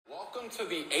Welcome to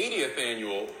the 80th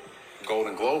Annual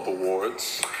Golden Globe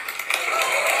Awards.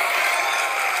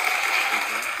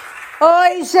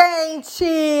 Oi,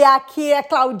 gente! Aqui é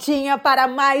Claudinha para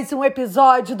mais um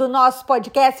episódio do nosso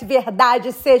podcast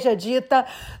Verdade Seja Dita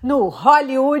no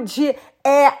Hollywood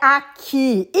é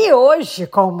aqui. E hoje,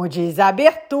 como diz a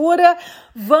abertura,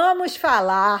 vamos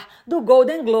falar do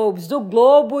Golden Globes, do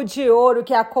Globo de Ouro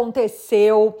que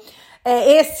aconteceu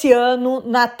esse ano,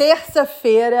 na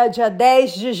terça-feira, dia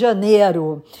 10 de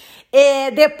janeiro.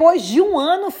 Depois de um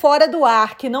ano fora do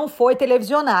ar, que não foi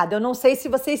televisionado. Eu não sei se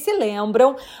vocês se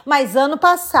lembram, mas ano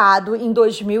passado, em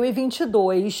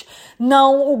 2022,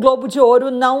 o Globo de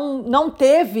Ouro não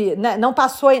teve, né, não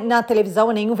passou na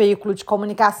televisão nenhum veículo de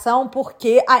comunicação,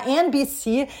 porque a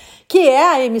NBC, que é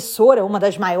a emissora, uma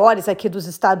das maiores aqui dos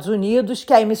Estados Unidos,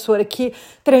 que é a emissora que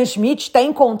transmite,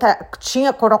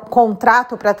 tinha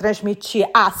contrato para transmitir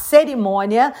a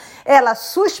cerimônia, ela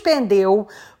suspendeu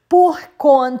por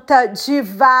conta de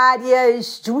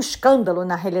um escândalo,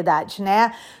 na realidade,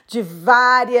 né? De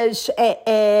várias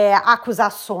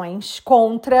acusações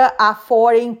contra a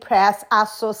Foreign Press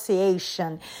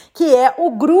Association, que é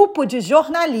o grupo de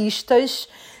jornalistas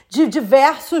de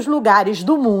diversos lugares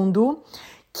do mundo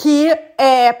que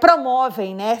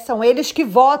promovem, né? São eles que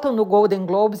votam no Golden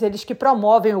Globes, eles que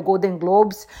promovem o Golden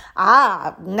Globes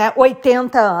há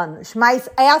 80 anos. Mas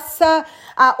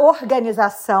a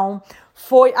organização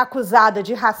foi acusada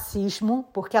de racismo,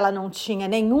 porque ela não tinha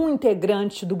nenhum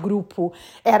integrante do grupo,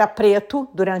 era preto,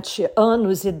 durante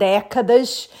anos e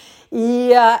décadas.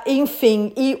 E,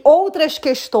 enfim, e outras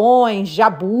questões de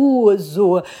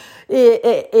abuso,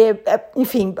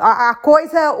 enfim, a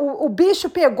coisa, o bicho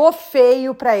pegou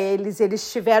feio para eles.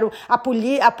 Eles tiveram,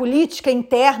 a política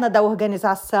interna da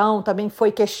organização também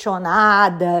foi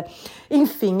questionada.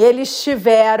 Enfim, eles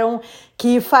tiveram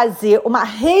que fazer uma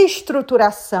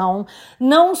reestruturação,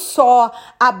 não só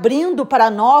abrindo para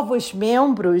novos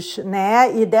membros,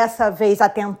 né, e dessa vez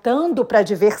atentando para a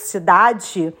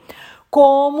diversidade,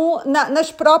 como na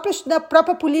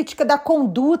própria política da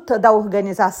conduta da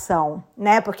organização,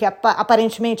 né? Porque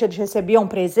aparentemente eles recebiam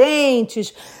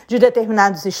presentes de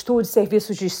determinados estúdios,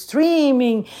 serviços de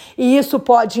streaming, e isso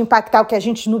pode impactar o que a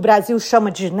gente no Brasil chama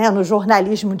de, né, no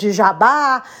jornalismo de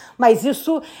jabá, mas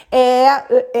isso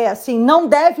assim, não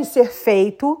deve ser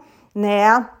feito,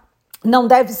 né? Não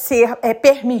deve ser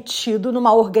permitido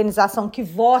numa organização que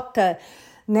vota,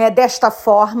 né, desta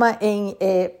forma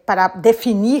para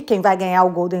definir quem vai ganhar o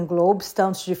Golden Globes,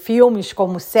 tanto de filmes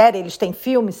como série. Eles têm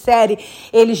filme, série,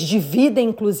 eles dividem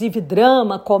inclusive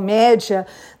drama, comédia,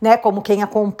 né, como quem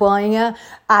acompanha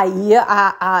aí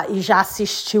e já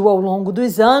assistiu ao longo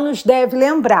dos anos deve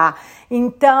lembrar.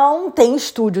 Então, tem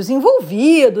estúdios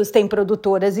envolvidos, tem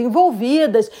produtoras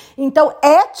envolvidas. Então,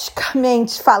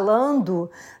 eticamente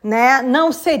falando, né,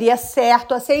 não seria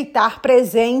certo aceitar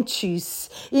presentes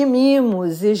e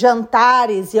mimos e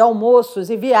jantares e almoços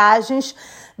e viagens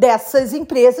dessas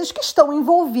empresas que estão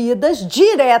envolvidas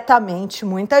diretamente,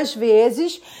 muitas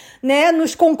vezes, né,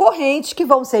 nos concorrentes que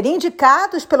vão ser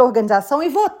indicados pela organização e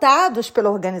votados pela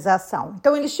organização.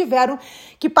 Então, eles tiveram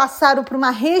que passar por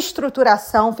uma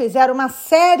reestruturação, fizeram uma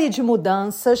série de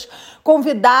mudanças,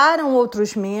 convidaram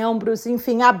outros membros,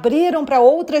 enfim, abriram para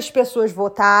outras pessoas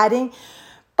votarem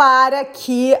para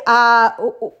que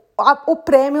o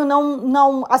prêmio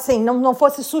não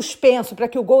fosse suspenso, para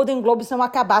que o Golden Globes não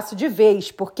acabasse de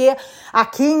vez, porque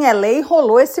aqui em LA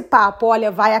rolou esse papo, olha,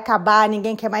 vai acabar,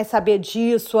 ninguém quer mais saber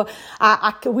disso,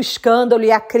 o escândalo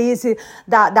e a crise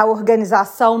da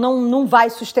organização não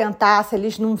vai sustentar se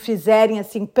eles não fizerem,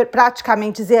 assim,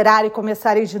 praticamente zerarem e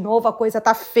começarem de novo, a coisa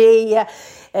tá feia.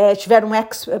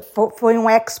 Foi um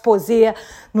exposé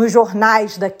nos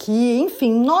jornais daqui,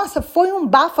 enfim, nossa, foi um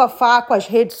bafafá com as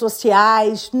redes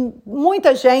sociais,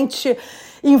 muita gente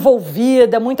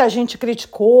envolvida, muita gente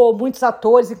criticou, muitos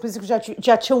atores, inclusive,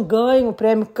 já tinham ganho o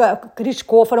prêmio,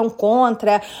 criticou, foram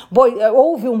contra,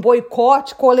 houve um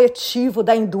boicote coletivo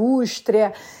da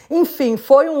indústria, enfim,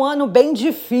 foi um ano bem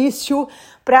difícil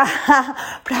para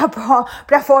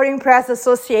a Foreign Press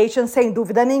Association, sem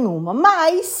dúvida nenhuma,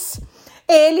 mas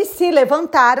eles se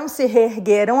levantaram, se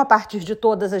reergueram a partir de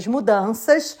todas as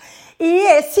mudanças e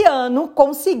esse ano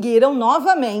conseguiram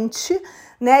novamente,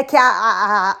 né, que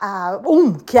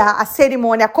a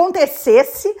cerimônia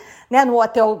acontecesse, né, no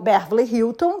Hotel Beverly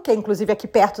Hilton, que é inclusive aqui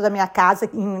perto da minha casa,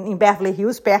 em Beverly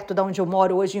Hills, perto de onde eu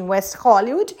moro hoje, em West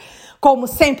Hollywood. Como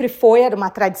sempre foi, era uma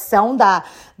tradição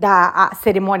a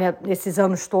cerimônia desses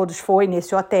anos todos foi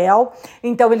nesse hotel.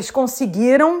 Então, eles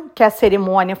conseguiram que a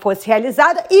cerimônia fosse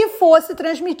realizada e fosse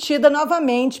transmitida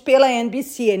novamente pela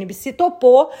NBC. A NBC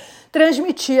topou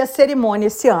transmitir a cerimônia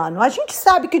esse ano. A gente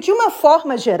sabe que, de uma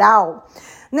forma geral,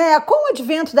 né, com o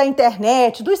advento da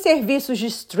internet, dos serviços de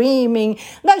streaming,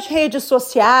 das redes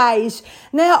sociais,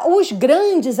 né, os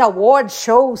grandes award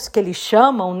shows que eles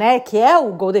chamam, né, que é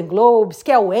o Golden Globes,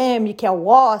 que é o Emmy, que é o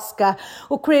Oscar,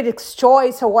 o Critics'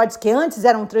 Choice Awards, que antes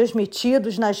eram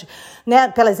transmitidos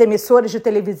pelas emissoras de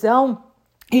televisão,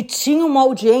 e tinha uma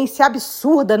audiência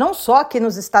absurda, não só aqui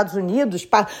nos Estados Unidos,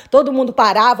 todo mundo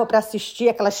parava para assistir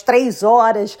aquelas 3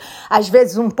 horas, às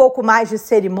vezes um pouco mais de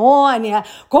cerimônia,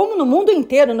 como no mundo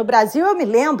inteiro. No Brasil, eu me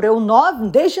lembro,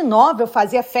 desde 9 eu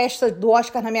fazia festa do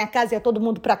Oscar na minha casa, ia todo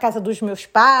mundo para a casa dos meus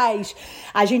pais,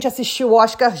 a gente assistia o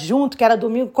Oscar junto, que era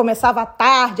domingo, começava à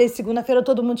tarde, aí segunda-feira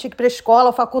todo mundo tinha que ir para a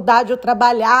escola, faculdade, ou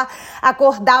trabalhar,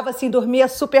 acordava assim, dormia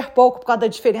super pouco por causa da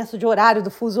diferença de horário, do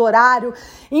fuso horário,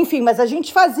 enfim, mas a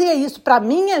gente fazia isso. Para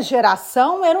minha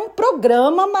geração era um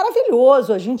programa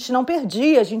maravilhoso, a gente não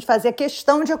perdia, a gente fazia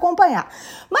questão de acompanhar.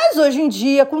 Mas hoje em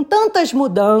dia, com tantas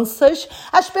mudanças,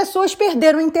 as pessoas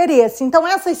perderam o interesse. Então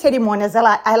essas cerimônias,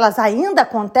 elas ainda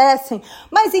acontecem,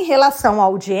 mas em relação à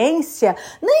audiência,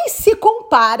 nem se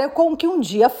compara com o que um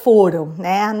dia foram,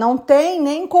 né? Não tem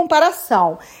nem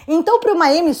comparação. Então, para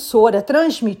uma emissora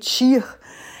transmitir,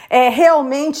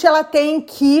 realmente ela tem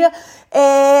que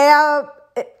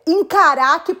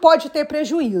encarar que pode ter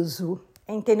prejuízo,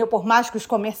 entendeu? Por mais que os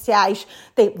comerciais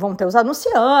vão ter os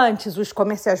anunciantes, os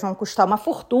comerciais vão custar uma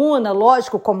fortuna,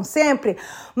 lógico, como sempre,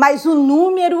 mas o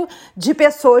número de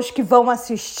pessoas que vão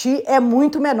assistir é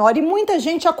muito menor e muita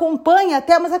gente acompanha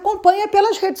mas acompanha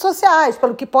pelas redes sociais,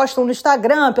 pelo que postam no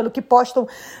Instagram, pelo que postam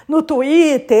no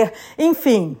Twitter,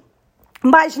 enfim.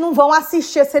 Mas não vão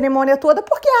assistir a cerimônia toda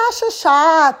porque acha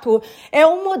chato. É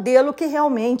um modelo que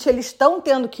realmente eles estão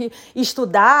tendo que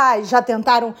estudar, já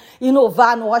tentaram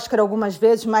inovar no Oscar algumas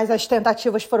vezes, mas as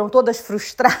tentativas foram todas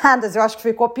frustradas. Eu acho que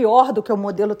ficou pior do que o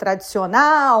modelo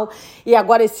tradicional. E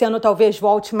agora esse ano talvez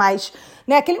volte mais,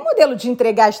 né, aquele modelo de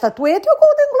entregar a estatueta, e o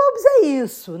Golden Globes é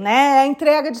isso, né? A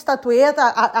entrega de estatueta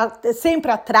sempre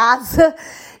atrasa.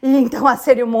 E então a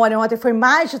cerimônia ontem foi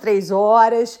mais de 3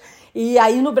 horas. E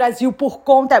aí no Brasil, por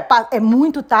conta, é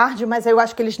muito tarde, mas eu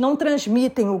acho que eles não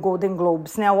transmitem o Golden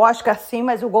Globes, né? O Oscar sim,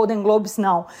 mas o Golden Globes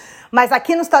não. Mas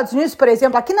aqui nos Estados Unidos, por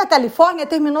exemplo, aqui na Califórnia,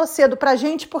 terminou cedo pra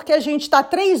gente, porque a gente está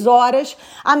 3 horas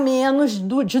a menos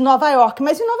de Nova York.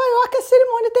 Mas em Nova York a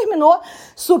cerimônia terminou,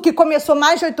 que começou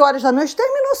mais de 8 horas da noite,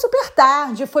 terminou super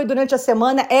tarde, foi durante a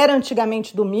semana, era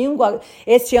antigamente domingo,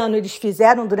 esse ano eles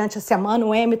fizeram durante a semana,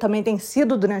 o Emmy também tem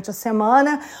sido durante a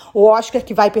semana, o Oscar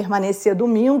que vai permanecer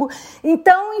domingo.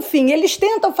 Então, enfim, eles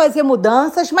tentam fazer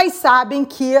mudanças, mas sabem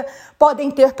que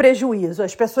podem ter prejuízo.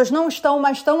 As pessoas não estão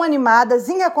mais tão animadas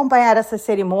em acompanhar essas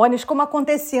cerimônias como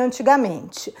acontecia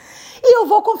antigamente. E eu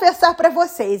vou confessar para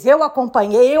vocês, eu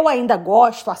acompanhei, eu ainda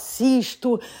gosto,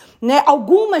 assisto, né?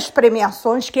 Algumas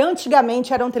premiações que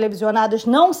antigamente eram televisionadas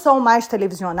não são mais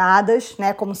televisionadas,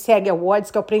 né? Como o SAG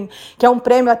Awards, que é um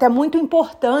prêmio até muito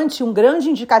importante, um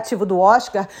grande indicativo do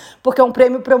Oscar, porque é um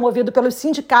prêmio promovido pelo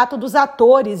Sindicato dos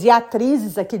Atores e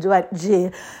Atrizes aqui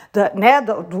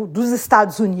dos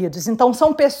Estados Unidos. Então,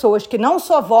 são pessoas que não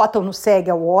só votam no SAG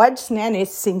Awards, né,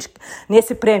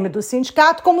 nesse prêmio do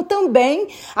sindicato, como também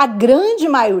a grande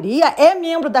maioria é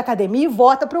membro da academia e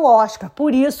vota para o Oscar.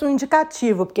 Por isso o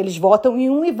indicativo, porque eles votam em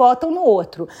um e votam no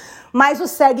outro. Mas o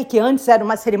SAG, que antes era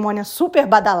uma cerimônia super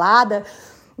badalada,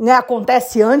 né,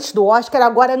 acontece antes do Oscar,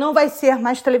 agora não vai ser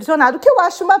mais televisionado, o que eu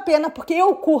acho uma pena, porque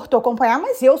eu curto acompanhar,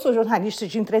 mas eu sou jornalista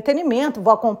de entretenimento,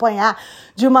 vou acompanhar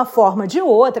de uma forma ou de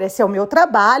outra, esse é o meu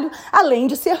trabalho, além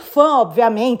de ser fã,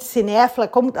 obviamente, cinéfila,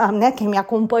 como, né, quem me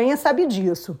acompanha sabe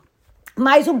disso.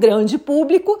 Mas o grande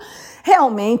público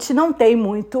realmente não tem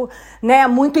muito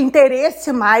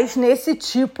interesse mais nesse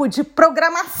tipo de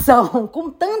programação, com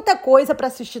tanta coisa para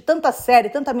assistir, tanta série,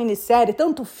 tanta minissérie,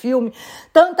 tanto filme,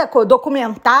 tanta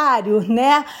documentário,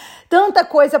 né? Tanta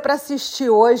coisa para assistir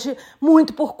hoje,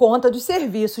 muito por conta dos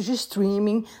serviços de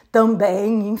streaming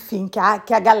também, enfim, que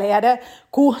a galera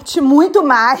curte muito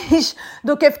mais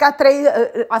do que ficar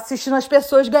assistindo as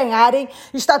pessoas ganharem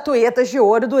estatuetas de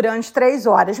ouro durante 3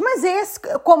 horas. Mas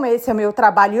como esse é meu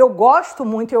trabalho, eu gosto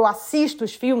muito, eu assisto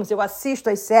os filmes, eu assisto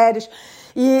as séries,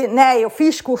 e, né, eu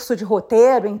fiz curso de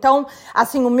roteiro, então,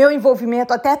 assim, o meu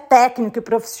envolvimento até técnico e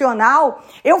profissional,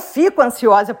 eu fico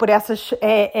ansiosa por essas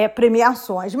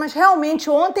premiações. Mas realmente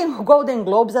ontem no Golden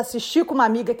Globes assisti com uma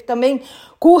amiga que também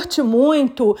curte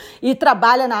muito e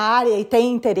trabalha na área e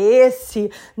tem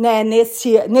interesse, né,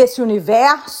 nesse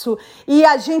universo, e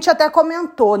a gente até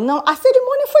comentou, não, a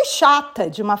cerimônia foi chata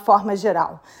de uma forma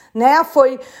geral, né?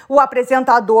 O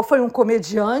apresentador foi um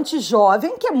comediante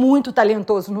jovem que é muito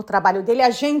talentoso no trabalho dele. A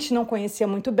gente não conhecia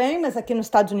muito bem, mas aqui nos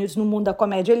Estados Unidos, no mundo da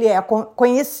comédia, ele é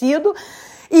conhecido,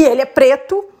 e ele é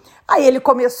preto. Aí ele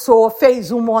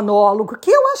fez um monólogo,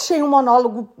 que eu achei um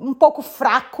monólogo um pouco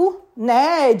fraco,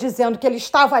 né, dizendo que ele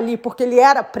estava ali porque ele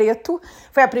era preto.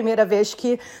 Foi a primeira vez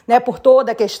que, né, por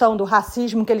toda a questão do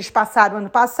racismo que eles passaram ano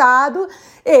passado,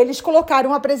 eles colocaram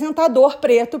um apresentador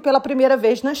preto pela primeira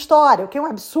vez na história, o que é um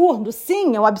absurdo.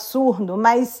 Sim, é um absurdo,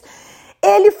 mas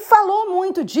ele falou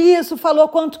muito disso, falou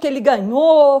quanto que ele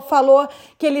ganhou, falou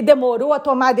que ele demorou a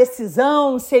tomar a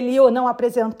decisão se ele ia ou não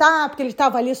apresentar, porque ele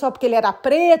estava ali só porque ele era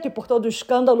preto e por todo o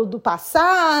escândalo do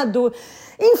passado.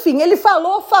 Enfim, ele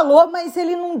falou, mas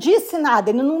ele não disse nada,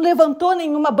 ele não levantou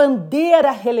nenhuma bandeira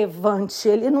relevante,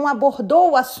 ele não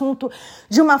abordou o assunto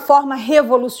de uma forma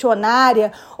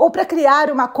revolucionária ou para criar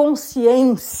uma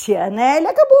consciência, né? Ele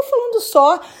acabou falando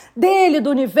só dele, do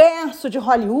universo de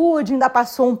Hollywood, ainda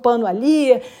passou um pano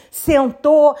ali,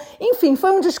 sentou, enfim,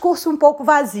 foi um discurso um pouco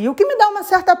vazio, o que me dá uma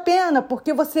certa pena,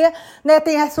 porque você, né,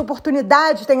 tem essa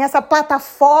oportunidade, tem essa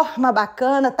plataforma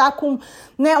bacana, tá com,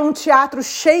 né, um teatro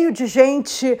cheio de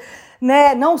gente,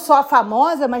 né, não só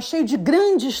famosa, mas cheio de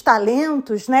grandes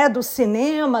talentos, né, do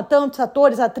cinema, tantos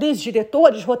atores, atrizes,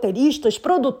 diretores, roteiristas,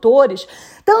 produtores,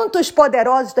 tantos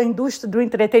poderosos da indústria do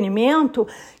entretenimento,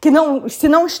 que se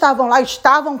não estavam lá,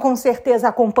 estavam com certeza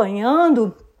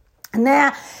acompanhando,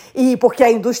 né? E porque é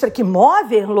a indústria que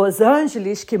move Los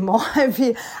Angeles, que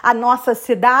move a nossa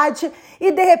cidade,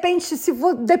 e de repente,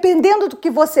 dependendo do que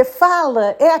você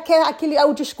fala,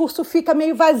 o discurso fica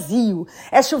meio vazio,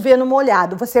 é chover no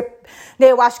molhado.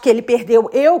 Eu acho que ele perdeu,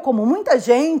 como muita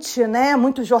gente, né?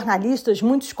 Muitos jornalistas,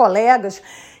 muitos colegas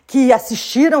que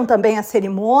assistiram também a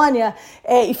cerimônia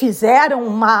e fizeram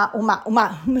uma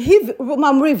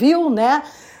review, né?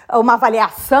 Uma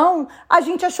avaliação, a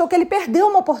gente achou que ele perdeu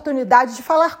uma oportunidade de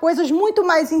falar coisas muito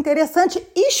mais interessantes,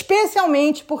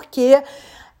 especialmente porque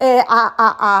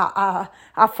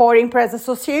a Foreign Press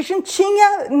Association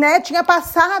tinha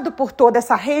passado por toda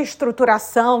essa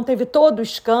reestruturação, teve todo o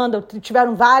escândalo,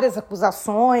 tiveram várias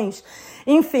acusações,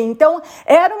 enfim. Então,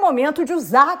 era o momento de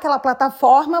usar aquela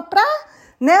plataforma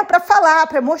para falar,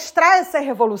 para mostrar essa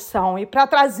revolução e para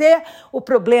trazer o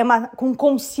problema com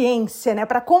consciência, né,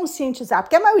 para conscientizar.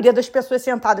 Porque a maioria das pessoas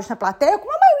sentadas na plateia,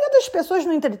 como a maioria das pessoas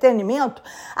no entretenimento,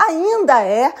 ainda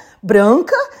é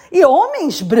branca e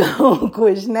homens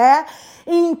brancos, né?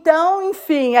 Então,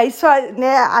 enfim,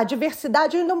 a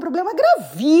diversidade ainda é um problema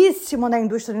gravíssimo na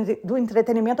indústria do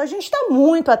entretenimento. A gente está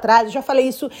muito atrás. Eu já falei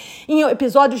isso em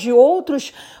episódios de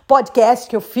outros podcasts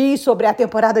que eu fiz sobre a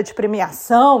temporada de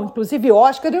premiação, inclusive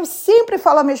Oscar. Eu sempre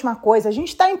falo a mesma coisa. A gente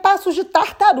está em passos de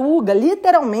tartaruga,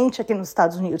 literalmente, aqui nos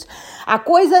Estados Unidos. A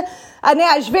coisa, né,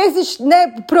 às vezes, né,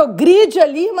 progride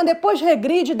ali, mas depois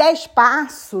regride 10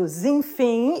 passos.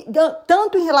 Enfim,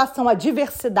 tanto em relação à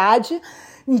diversidade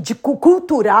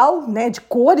cultural, né, de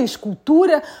cores,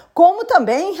 cultura, como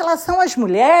também em relação às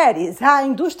mulheres. A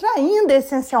indústria ainda é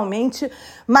essencialmente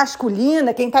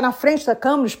masculina, quem está na frente da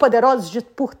câmera, os poderosos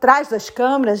por trás das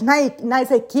câmeras,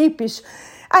 nas equipes.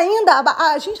 Ainda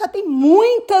a gente já tem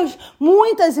muitas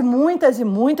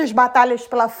batalhas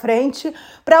pela frente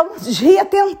para um dia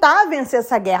tentar vencer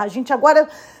essa guerra. A gente agora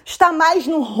está mais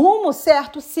no rumo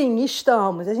certo? Sim,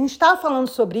 estamos. A gente está falando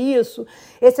sobre isso.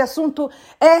 Esse assunto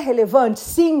é relevante?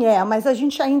 Sim, mas a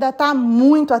gente ainda está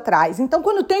muito atrás. Então,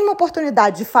 quando tem uma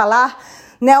oportunidade de falar,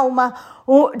 né,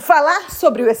 falar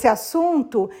sobre esse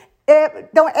assunto,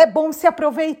 então é bom se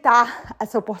aproveitar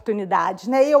essa oportunidade,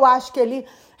 né? Eu acho que ele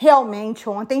realmente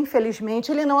ontem,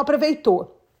 infelizmente, ele não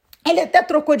aproveitou. Ele até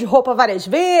trocou de roupa várias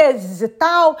vezes e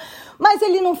tal, mas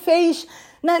ele não fez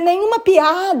nenhuma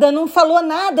piada, não falou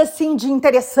nada assim de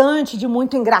interessante, de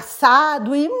muito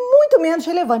engraçado e muito menos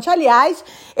relevante. Aliás,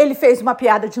 ele fez uma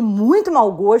piada de muito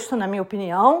mau gosto, na minha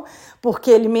opinião,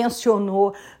 porque ele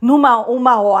mencionou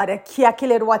uma hora que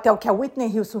aquele era o hotel que a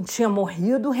Whitney Houston tinha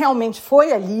morrido, realmente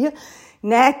foi ali,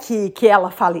 né, que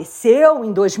ela faleceu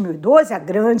em 2012, a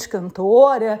grande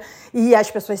cantora, e as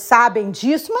pessoas sabem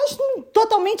disso, mas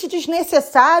totalmente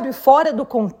desnecessário, fora do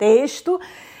contexto.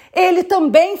 Ele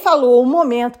também falou um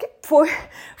momento que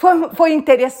foi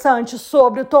interessante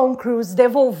sobre o Tom Cruise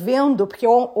devolvendo, porque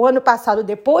o ano passado,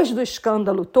 depois do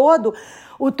escândalo todo,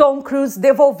 o Tom Cruise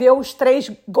devolveu os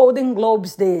 3 Golden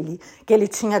Globes dele, que ele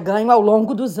tinha ganho ao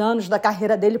longo dos anos da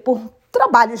carreira dele por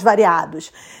trabalhos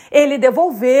variados. Ele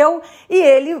devolveu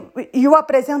e o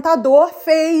apresentador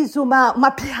fez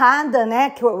uma piada,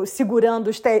 né, segurando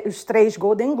os 3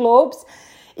 Golden Globes,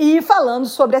 e falando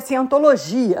sobre a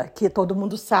cientologia, que todo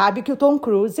mundo sabe que o Tom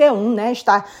Cruise né,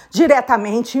 está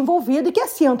diretamente envolvido e que a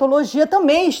cientologia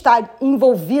também está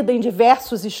envolvida em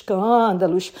diversos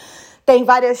escândalos. Tem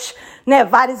várias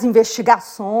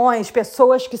investigações,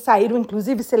 pessoas que saíram,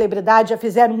 inclusive celebridades, já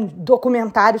fizeram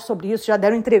documentários sobre isso, já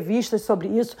deram entrevistas sobre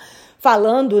isso,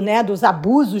 falando, né, dos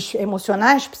abusos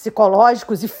emocionais,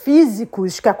 psicológicos e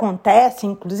físicos que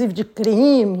acontecem, inclusive de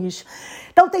crimes.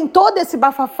 Então tem todo esse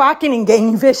bafafá que ninguém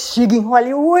investiga em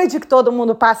Hollywood, que todo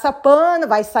mundo passa pano,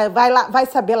 vai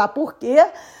saber lá por quê,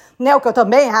 né? O que eu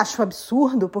também acho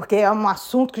absurdo, porque é um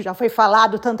assunto que já foi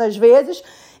falado tantas vezes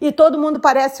e todo mundo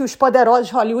parece os poderosos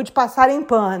de Hollywood passarem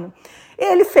pano.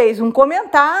 Ele fez um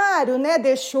comentário, né?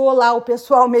 Deixou lá o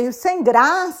pessoal meio sem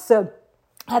graça,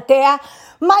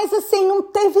 mas assim, não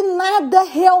teve nada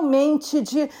realmente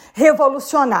de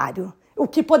revolucionário. O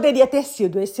que poderia ter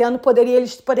sido. Esse ano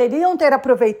eles poderiam ter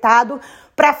aproveitado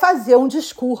para fazer um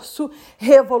discurso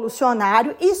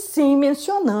revolucionário e sim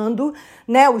mencionando,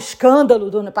 né, o escândalo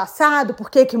do ano passado,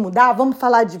 por que mudar, vamos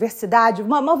falar de diversidade,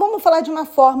 mas vamos falar de uma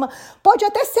forma, pode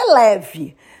até ser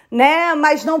leve, né,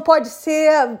 mas não pode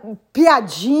ser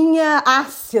piadinha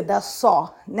ácida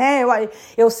só, né?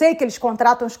 Eu sei que eles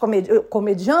contratam os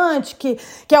comediantes, que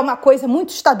é uma coisa muito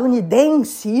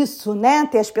estadunidense isso, né?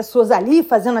 Ter as pessoas ali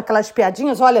fazendo aquelas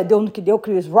piadinhas, olha, deu no que deu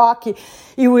Chris Rock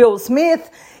e Will Smith.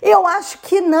 Eu acho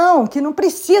que não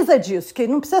precisa disso, que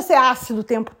não precisa ser ácido o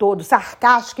tempo todo,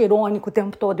 sarcástico, irônico o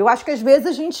tempo todo. Eu acho que às vezes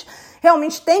a gente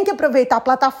realmente tem que aproveitar a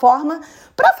plataforma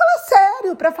para falar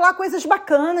sério, para falar coisas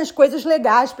bacanas, coisas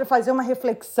legais, para fazer uma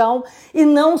reflexão e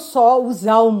não só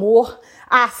usar o humor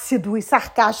ácido e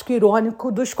sarcástico e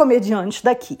irônico dos comediantes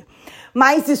daqui.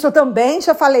 Mas isso eu também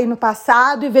já falei no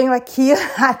passado e venho aqui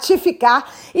ratificar,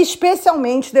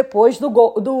 especialmente depois do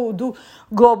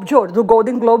Globo de Ouro, do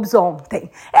Golden Globes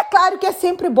ontem. É claro que é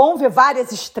sempre bom ver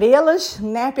várias estrelas,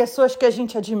 né? Pessoas que a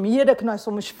gente admira, que nós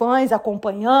somos fãs,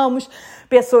 acompanhamos,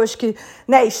 pessoas que,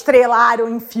 né, estrelaram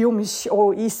em filmes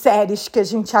e séries que a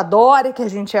gente adora, que a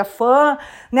gente é fã,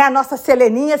 né? A nossa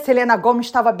Selena Gomez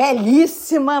estava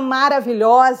belíssima,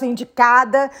 maravilhosa,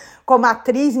 indicada como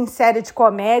atriz em série de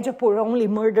comédia por Only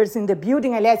Murders in the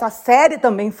Building. Aliás, a série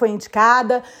também foi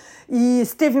indicada. E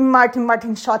Steve Martin e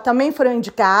Martin Short também foram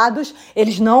indicados.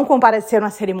 Eles não compareceram à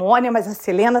cerimônia, mas a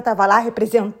Selena estava lá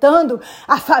representando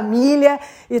a família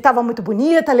e estava muito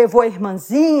bonita, levou a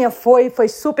irmãzinha, foi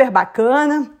super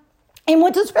bacana. E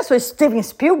muitas pessoas, Steven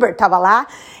Spielberg estava lá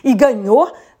e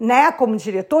ganhou, né, como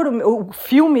diretor, o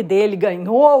filme dele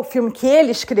ganhou, o filme que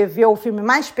ele escreveu, o filme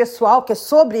mais pessoal, que é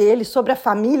sobre ele, sobre a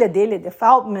família dele, The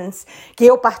Faulkners, que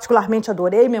eu particularmente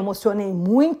adorei, me emocionei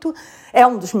muito. É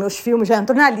um dos meus filmes, já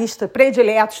entrou na lista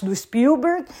prediletos do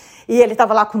Spielberg, e ele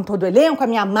estava lá com todo o elenco, a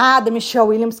minha amada Michelle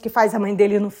Williams, que faz a mãe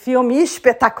dele no filme,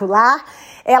 espetacular.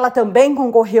 Ela também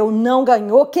concorreu, não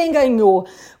ganhou. Quem ganhou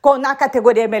na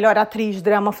categoria Melhor Atriz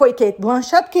Drama foi Cate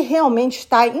Blanchett, que realmente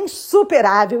está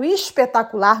insuperável e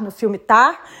espetacular no filme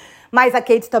Tar. Mas a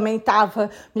Cate também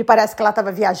me parece que ela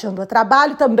estava viajando a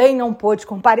trabalho, também não pôde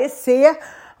comparecer.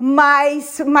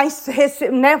 Mas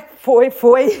né,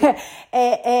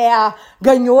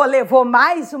 ganhou, levou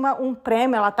mais um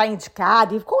prêmio, ela está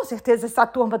indicada, e com certeza essa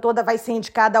turma toda vai ser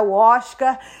indicada ao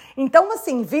Oscar. Então,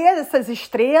 assim, ver essas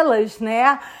estrelas,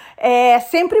 né, é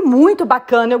sempre muito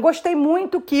bacana. Eu gostei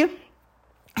muito que,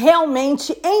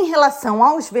 realmente, em relação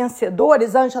aos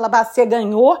vencedores, Angela Bassett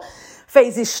ganhou,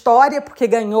 fez história porque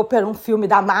ganhou por um filme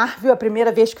da Marvel, a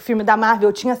primeira vez que o filme da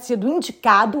Marvel tinha sido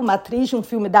indicado, uma atriz de um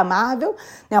filme da Marvel,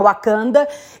 né, Wakanda,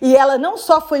 e ela não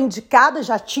só foi indicada,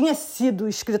 já tinha sido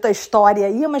escrita a história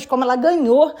aí, mas como ela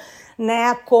ganhou,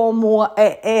 né, como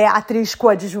atriz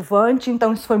coadjuvante,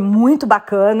 então isso foi muito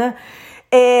bacana.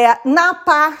 Na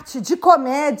parte de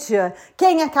comédia,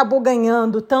 quem acabou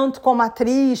ganhando tanto como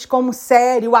atriz, como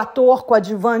série, o ator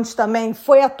coadjuvante também,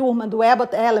 foi a turma do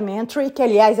Abbott Elementary, que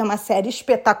aliás é uma série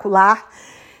espetacular.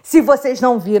 Se vocês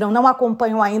não viram, não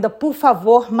acompanham ainda, por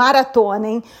favor,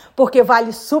 maratonem, porque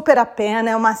vale super a pena.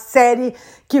 É uma série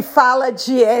que fala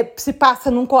se passa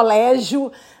num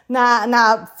colégio,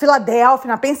 na Filadélfia,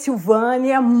 na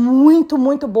Pensilvânia, muito,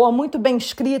 muito boa, muito bem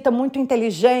escrita, muito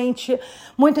inteligente,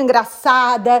 muito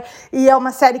engraçada, e é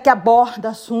uma série que aborda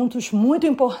assuntos muito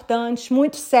importantes,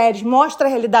 muito sérios, mostra a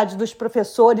realidade dos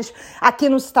professores aqui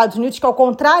nos Estados Unidos, que ao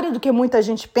contrário do que muita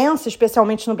gente pensa,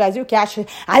 especialmente no Brasil, que acha,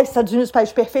 os Estados Unidos é um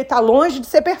país perfeito, tá longe de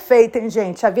ser perfeito, hein,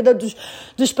 gente? A vida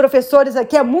dos professores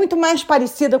aqui é muito mais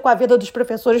parecida com a vida dos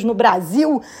professores no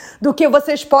Brasil do que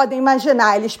vocês podem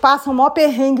imaginar. Eles passam o maior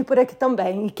perrengue por aqui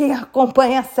também. E quem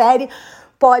acompanha a série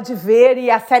pode ver, e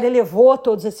a série levou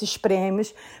todos esses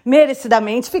prêmios,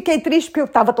 merecidamente. Fiquei triste porque eu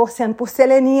estava torcendo por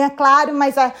Seleninha, claro,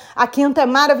 mas a quinta é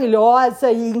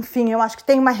maravilhosa e, enfim, eu acho que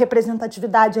tem uma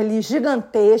representatividade ali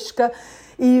gigantesca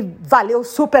e valeu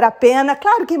super a pena.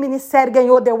 Claro que a minissérie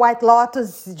ganhou The White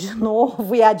Lotus de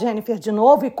novo e a Jennifer de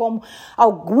novo, e como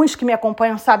alguns que me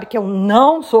acompanham sabem que eu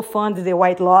não sou fã de The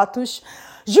White Lotus,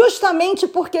 justamente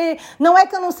porque não é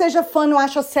que eu não seja fã, eu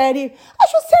acho a série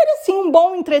assim um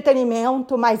bom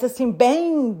entretenimento, mas assim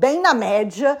bem na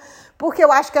média, porque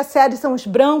eu acho que a série são os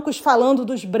brancos falando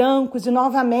dos brancos e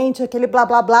novamente aquele blá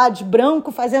blá blá de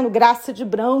branco fazendo graça de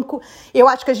branco. Eu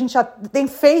acho que a gente já tem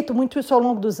feito muito isso ao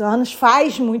longo dos anos,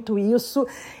 faz muito isso.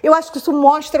 Eu acho que isso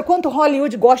mostra quanto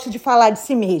Hollywood gosta de falar de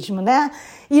si mesmo, né?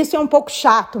 E isso é um pouco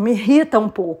chato, me irrita um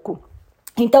pouco.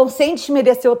 Então, sem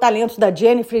desmerecer o talento da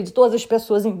Jennifer e de todas as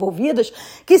pessoas envolvidas,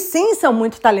 que sim, são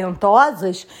muito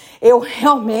talentosas, eu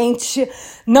realmente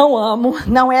não amo,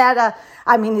 não era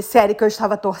a minissérie que eu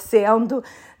estava torcendo,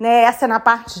 né? Essa na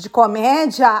parte de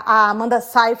comédia, a Amanda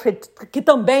Seyfried, que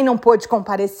também não pôde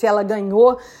comparecer, ela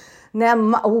ganhou, né,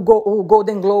 o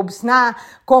Golden Globes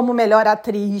como melhor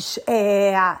atriz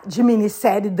de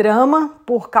minissérie drama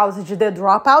por causa de The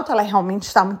Dropout. Ela realmente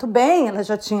está muito bem, ela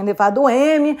já tinha levado o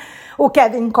Emmy. O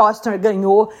Kevin Costner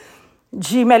ganhou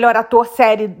de melhor ator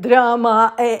série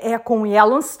drama com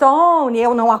Yellowstone.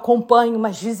 Eu não acompanho,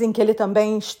 mas dizem que ele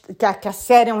também, que a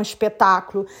série é um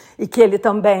espetáculo e que ele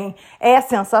também é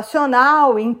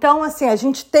sensacional. Então, assim, a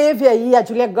gente teve aí a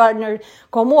Julia Gardner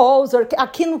como Ozark.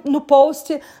 Aqui no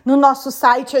post, no nosso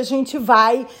site, a gente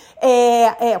vai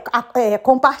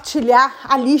compartilhar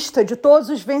a lista de todos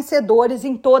os vencedores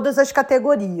em todas as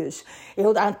categorias.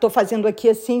 Eu estou fazendo aqui,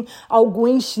 assim,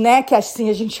 alguns, né, que assim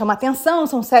a gente chama atenção,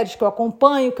 são séries que eu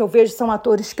acompanho, que eu vejo, são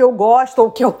atores que eu gosto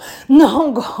ou que eu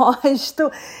não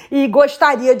gosto e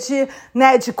gostaria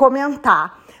de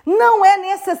comentar. Não é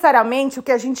necessariamente o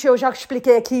que eu já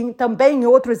expliquei aqui também em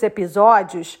outros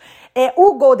episódios,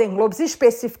 o Golden Globes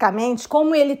especificamente,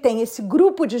 como ele tem esse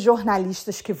grupo de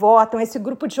jornalistas que votam, esse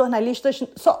grupo de jornalistas,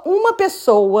 só uma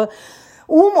pessoa,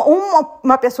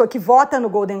 uma pessoa que vota no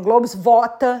Golden Globes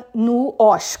vota no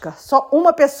Oscar, só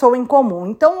uma pessoa em comum.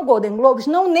 Então o Golden Globes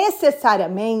não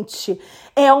necessariamente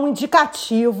é um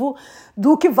indicativo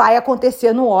do que vai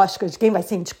acontecer no Oscar, de quem vai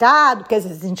ser indicado, porque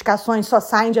as indicações só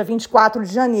saem dia 24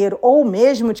 de janeiro, ou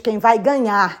mesmo de quem vai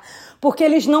ganhar, porque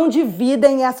eles não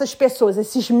dividem essas pessoas,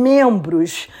 esses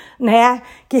membros, né,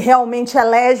 que realmente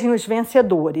elegem os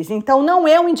vencedores. Então, não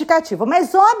é um indicativo.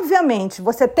 Mas, obviamente,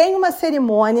 você tem uma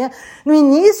cerimônia no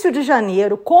início de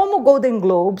janeiro, como o Golden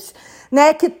Globes,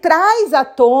 né, que traz à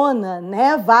tona,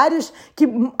 né, vários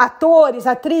atores,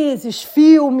 atrizes,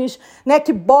 filmes, né,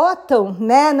 que botam,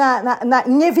 né,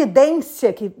 em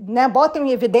evidência, botam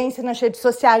em evidência nas redes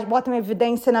sociais, botam em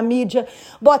evidência na mídia,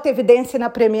 botam em evidência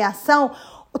na premiação,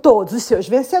 todos os seus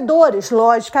vencedores,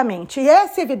 logicamente. E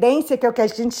essa evidência, que é o que a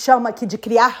gente chama aqui de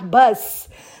criar buzz,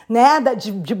 né,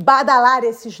 de badalar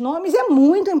esses nomes, é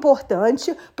muito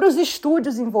importante para os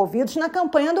estúdios envolvidos na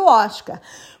campanha do Oscar.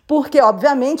 Porque,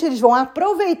 obviamente, eles vão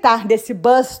aproveitar desse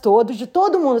buzz todo, de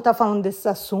todo mundo estar falando desses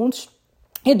assuntos,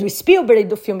 e do Spielberg,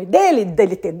 do filme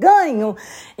dele ter ganho,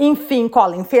 enfim,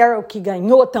 Colin Farrell, que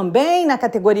ganhou também na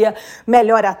categoria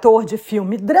melhor ator de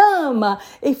filme drama,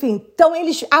 enfim, então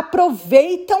eles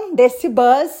aproveitam desse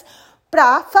buzz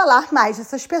para falar mais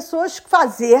dessas pessoas,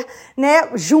 fazer, né,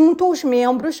 junto aos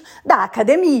membros da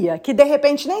academia, que de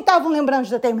repente nem estavam lembrando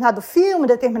de determinado filme,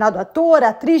 determinado ator,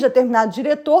 atriz, determinado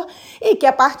diretor, e que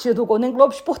a partir do Golden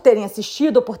Globes, por terem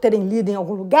assistido ou por terem lido em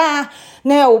algum lugar,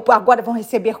 né, ou agora vão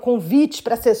receber convites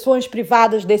para sessões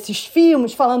privadas desses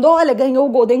filmes, falando, olha, ganhou o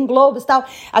Golden Globes e tal,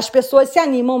 as pessoas se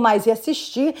animam mais em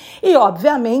assistir, e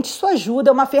obviamente isso ajuda,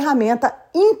 é uma ferramenta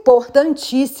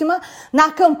importantíssima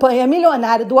na campanha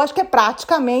milionária do Oscar, que é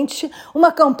praticamente uma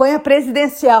campanha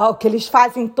presidencial que eles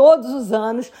fazem todos os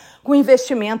anos com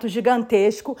investimento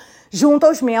gigantesco junto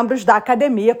aos membros da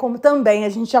academia, como também a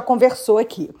gente já conversou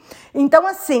aqui. Então,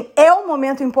 assim, é um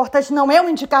momento importante, não é um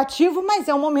indicativo, mas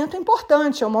é um momento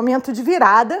importante, é um momento de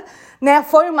virada, né?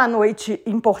 Foi uma noite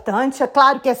importante, é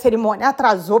claro que a cerimônia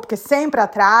atrasou, porque sempre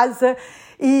atrasa,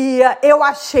 E eu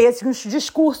achei assim,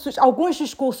 alguns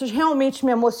discursos realmente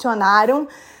me emocionaram,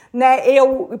 né?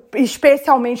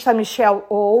 Especialmente a Michelle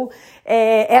Yeoh,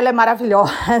 ela é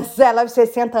maravilhosa, ela aos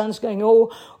 60 anos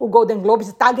ganhou o Golden Globes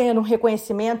e está ganhando um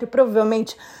reconhecimento e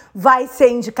provavelmente vai ser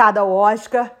indicada ao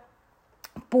Oscar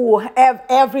por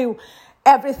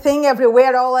Everything,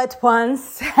 Everywhere, All at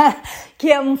Once,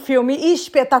 que é um filme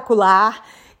espetacular.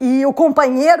 E o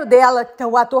companheiro dela,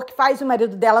 o ator que faz o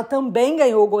marido dela, também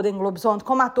ganhou o Golden Globes ontem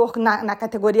como ator na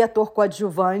categoria ator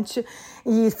coadjuvante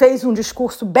e fez um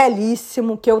discurso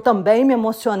belíssimo, que eu também me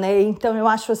emocionei. Então eu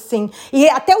acho assim... E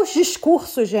até os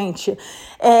discursos, gente,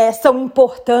 são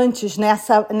importantes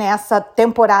nessa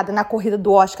temporada, na corrida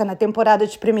do Oscar, na temporada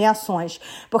de premiações.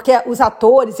 Porque os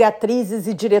atores e atrizes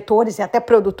e diretores e até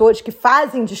produtores que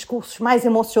fazem discursos mais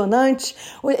emocionantes,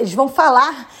 eles vão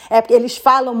falar, eles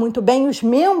falam muito bem, os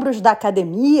membros da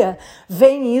academia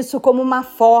veem isso como uma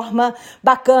forma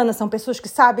bacana, são pessoas que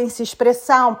sabem se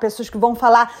expressar, pessoas que vão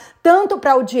falar tanto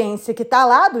para a audiência que está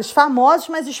lá, dos famosos,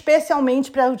 mas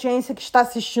especialmente para a audiência que está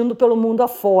assistindo pelo mundo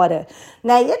afora,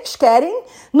 né? E eles querem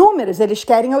números, eles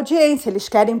querem audiência, eles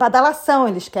querem badalação,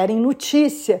 eles querem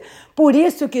notícia. Por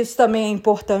isso que isso também é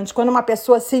importante. Quando uma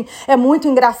pessoa assim é muito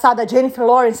engraçada, a Jennifer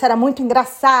Lawrence era muito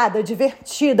engraçada,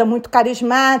 divertida, muito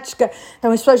carismática.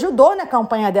 Então isso ajudou na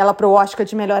campanha dela para o Oscar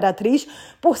de Melhor Atriz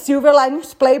por Silver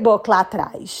Linings Playbook lá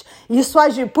atrás. Isso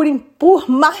agiu por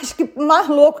mais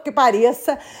louco que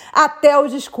pareça, até o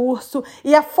discurso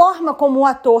e a forma como o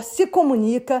ator se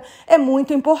comunica é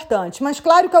muito importante. Mas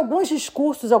claro que alguns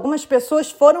discursos, algumas pessoas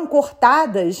foram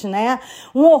cortadas, né?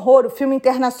 Um horror, o filme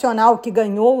internacional que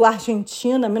ganhou,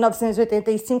 Argentina,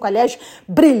 1985, aliás,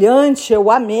 brilhante,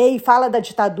 eu amei, fala da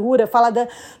ditadura, fala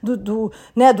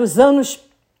dos anos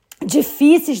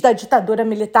difíceis da ditadura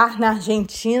militar na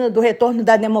Argentina, do retorno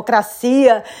da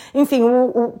democracia, enfim,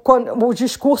 o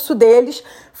discurso deles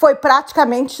foi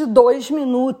praticamente 2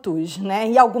 minutos, né?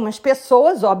 E algumas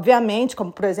pessoas, obviamente,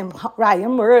 como por exemplo Ryan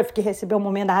Murphy, que recebeu uma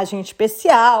homenagem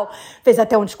especial, fez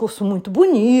até um discurso muito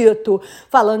bonito,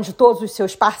 falando de todos os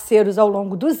seus parceiros ao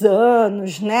longo dos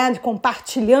anos, né?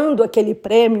 Compartilhando aquele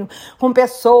prêmio com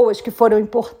pessoas que foram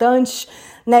importantes,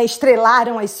 né,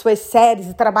 estrelaram as suas séries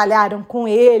e trabalharam com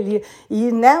ele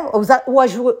e, né,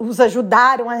 os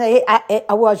ajudaram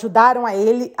a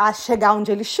ele a chegar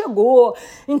onde ele chegou.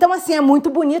 Então, assim, é muito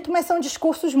bonito, mas são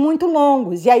discursos muito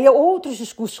longos. E aí outros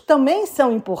discursos que também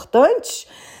são importantes,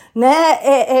 né,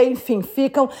 enfim,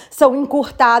 são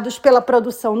encurtados pela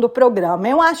produção do programa.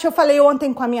 Eu falei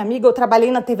ontem com a minha amiga, eu trabalhei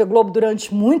na TV Globo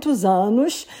durante muitos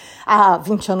anos, há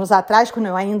 20 anos atrás, quando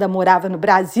eu ainda morava no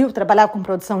Brasil, trabalhava com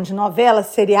produção de novela,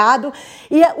 seriado,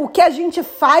 e o que a gente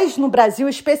faz no Brasil,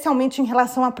 especialmente em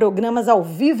relação a programas ao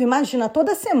vivo, imagina,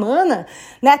 toda semana,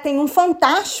 né, tem um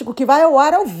Fantástico que vai ao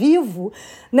ar ao vivo,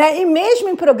 né, e mesmo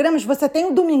em programas, você tem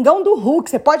o Domingão do Hulk,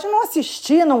 você pode não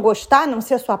assistir, não gostar, não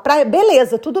ser a sua praia,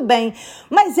 beleza, tudo bem,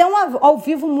 mas é um ao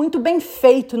vivo muito bem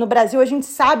feito. No Brasil a gente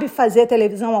sabe fazer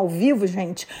televisão ao vivo,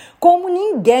 gente, como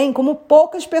ninguém, como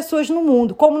poucas pessoas no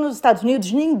mundo, como nos Estados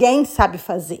Unidos ninguém sabe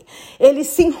fazer. Eles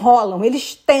se enrolam,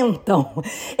 eles tentam,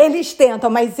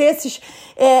 mas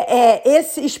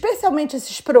especialmente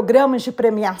esses programas de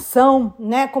premiação,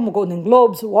 né, como o Golden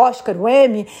Globes, o Oscar, o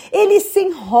Emmy, eles se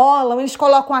enrolam, eles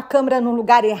colocam a câmera no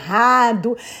lugar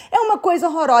errado, é uma coisa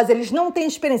horrorosa, eles não têm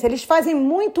experiência, eles fazem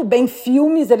muito bem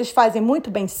filmes, eles fazem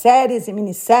muito bem séries e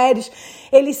minisséries,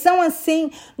 eles são assim,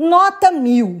 nota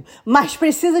 1000, mas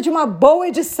precisa de uma boa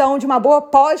edição, de uma boa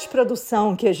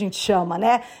pós-produção, que a gente chama,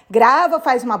 né? Grava,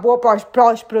 faz uma boa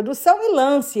pós-produção e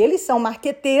lance. Eles são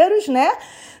marqueteiros, né?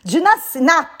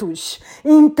 Natos.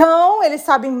 Então, eles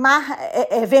sabem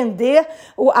vender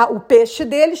o peixe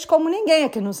deles como ninguém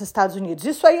aqui nos Estados Unidos.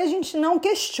 Isso aí a gente não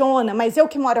questiona, mas eu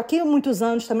que moro aqui há muitos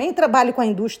anos também, trabalho com a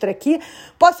indústria aqui,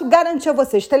 posso garantir a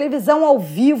vocês, televisão ao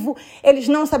vivo, eles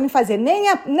não sabem fazer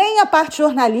nem a parte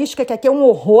jornalística, que aqui é um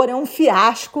horror, é um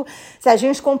fiasco. Se a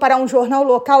gente comparar um jornal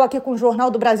local aqui com o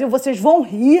Jornal do Brasil, vocês vão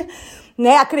rir,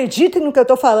 né? Acreditem no que eu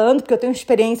estou falando, porque eu tenho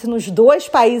experiência nos 2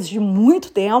 países de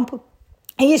muito tempo.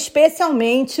 E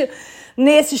especialmente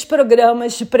nesses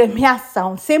programas de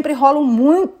premiação. Sempre rolam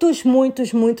muitos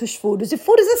furos. E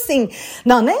furos assim,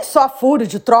 não, nem só furo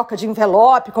de troca de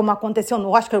envelope, como aconteceu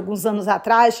no Oscar alguns anos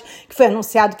atrás, que foi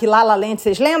anunciado que La La Land,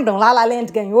 vocês lembram? La La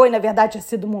Land ganhou e na verdade tinha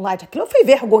sido Moonlight. Aquilo foi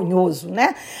vergonhoso,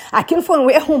 né? Aquilo foi um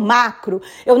erro macro.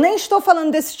 Eu nem estou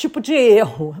falando desse tipo de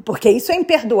erro, porque isso é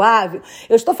imperdoável.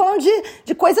 Eu estou falando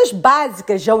de coisas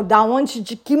básicas,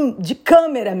 de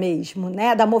câmera mesmo,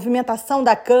 né? Da movimentação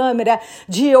da câmera,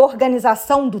 de organização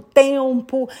organização do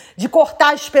tempo, de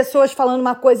cortar as pessoas falando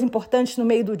uma coisa importante no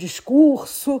meio do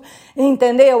discurso,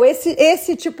 entendeu?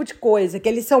 Esse tipo de coisa, que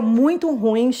eles são muito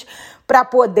ruins para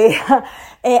poder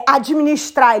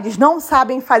administrar, eles não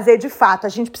sabem fazer de fato. A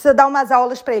gente precisa dar umas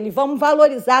aulas para eles. Vamos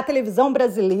valorizar a televisão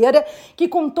brasileira, que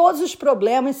com todos os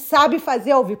problemas sabe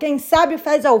fazer ao vivo. Quem sabe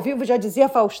faz ao vivo, já dizia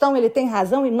Faustão, ele tem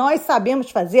razão, e nós sabemos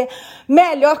fazer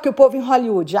melhor que o povo em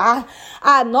Hollywood.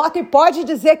 Anota e pode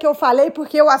dizer que eu falei,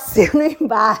 porque eu assino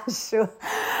embaixo.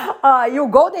 E o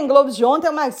Golden Globes de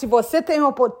ontem, mas se você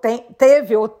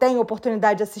teve ou tem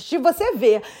oportunidade de assistir, você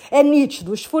vê. É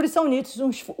nítido, os furos são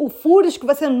nítidos, furos que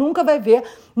você nunca vai ver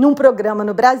num programa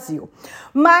no Brasil.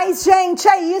 Mas, gente,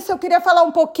 é isso. Eu queria falar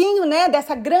um pouquinho, né,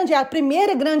 a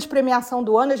primeira grande premiação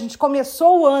do ano. A gente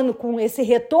começou o ano com esse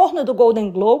retorno do Golden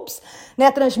Globes,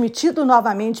 né, transmitido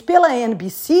novamente pela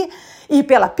NBC e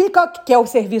pela Peacock, que é o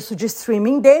serviço de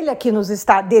streaming deles aqui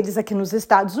nos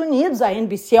Estados Unidos. A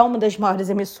NBC é uma das maiores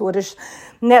emissoras,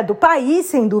 né, do país,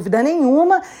 sem dúvida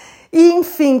nenhuma. E,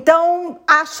 enfim, então,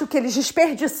 acho que eles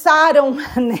desperdiçaram,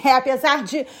 né? Apesar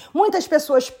de muitas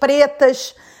pessoas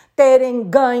pretas terem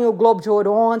ganho o Globo de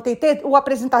Ouro ontem, o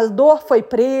apresentador foi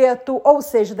preto, ou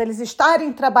seja, deles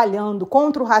estarem trabalhando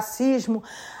contra o racismo,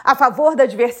 a favor da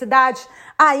diversidade,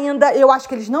 ainda eu acho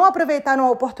que eles não aproveitaram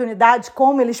a oportunidade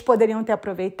como eles poderiam ter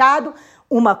aproveitado.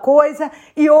 Uma coisa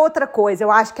e outra coisa,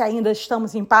 eu acho que ainda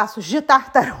estamos em passos de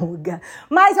tartaruga.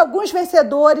 Mas alguns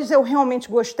vencedores eu realmente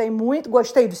gostei muito,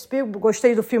 gostei do Spielberg,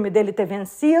 gostei do filme dele ter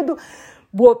vencido,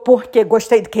 porque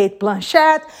gostei de Cate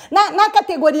Blanchett. Na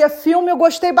categoria filme eu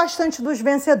gostei bastante dos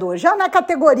vencedores. Já na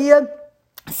categoria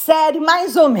série,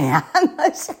 mais ou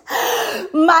menos.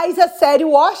 Mas a série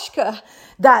Oscar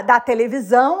da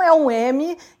televisão é um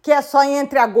Emmy que é só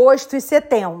entre agosto e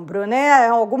setembro, né? É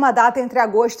alguma data entre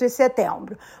agosto e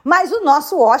setembro. Mas o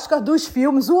nosso Oscar dos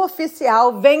filmes, o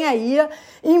oficial, vem aí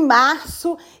em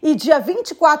março, e dia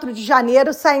 24 de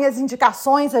janeiro saem as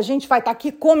indicações. A gente vai estar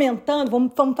aqui comentando,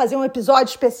 vamos fazer um episódio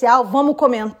especial, vamos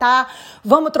comentar,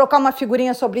 vamos trocar uma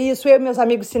figurinha sobre isso, eu e meus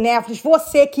amigos cinéfilos.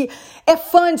 Você que é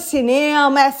fã de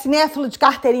cinema, é cinéfilo de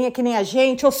carteirinha que nem a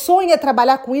gente, ou sonha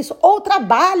trabalhar com isso, ou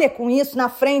trabalha com isso na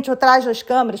frente ou atrás das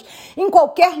câmeras, em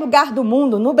qualquer lugar do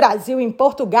mundo, no Brasil, em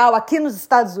Portugal, aqui nos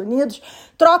Estados Unidos,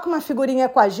 troca uma figurinha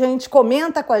com a gente,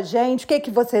 comenta com a gente o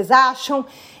que vocês acham.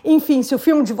 Enfim, se o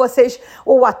filme de vocês,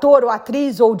 ou o ator, ou a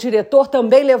atriz, ou o diretor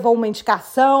também levou uma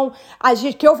indicação,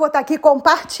 que eu vou estar aqui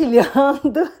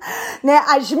compartilhando, né,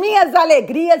 as minhas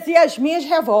alegrias e as minhas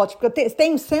revoltas, porque eu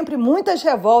tenho sempre muitas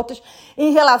revoltas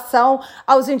em relação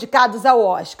aos indicados ao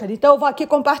Oscar. Então eu vou aqui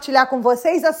compartilhar com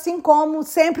vocês, assim como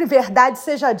sempre verdade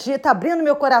seja dita, abrindo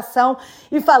meu coração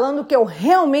e falando o que eu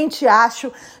realmente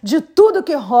acho de tudo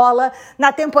que rola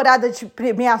na temporada de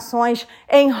premiações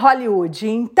em Hollywood.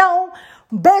 Então,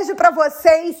 um beijo para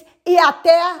vocês e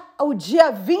até o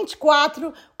dia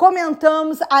 24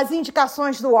 comentamos as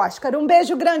indicações do Oscar. Um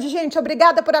beijo grande, gente.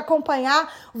 Obrigada por acompanhar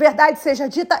o Verdade Seja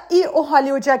Dita e o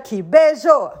Hollywood aqui.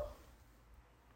 Beijo!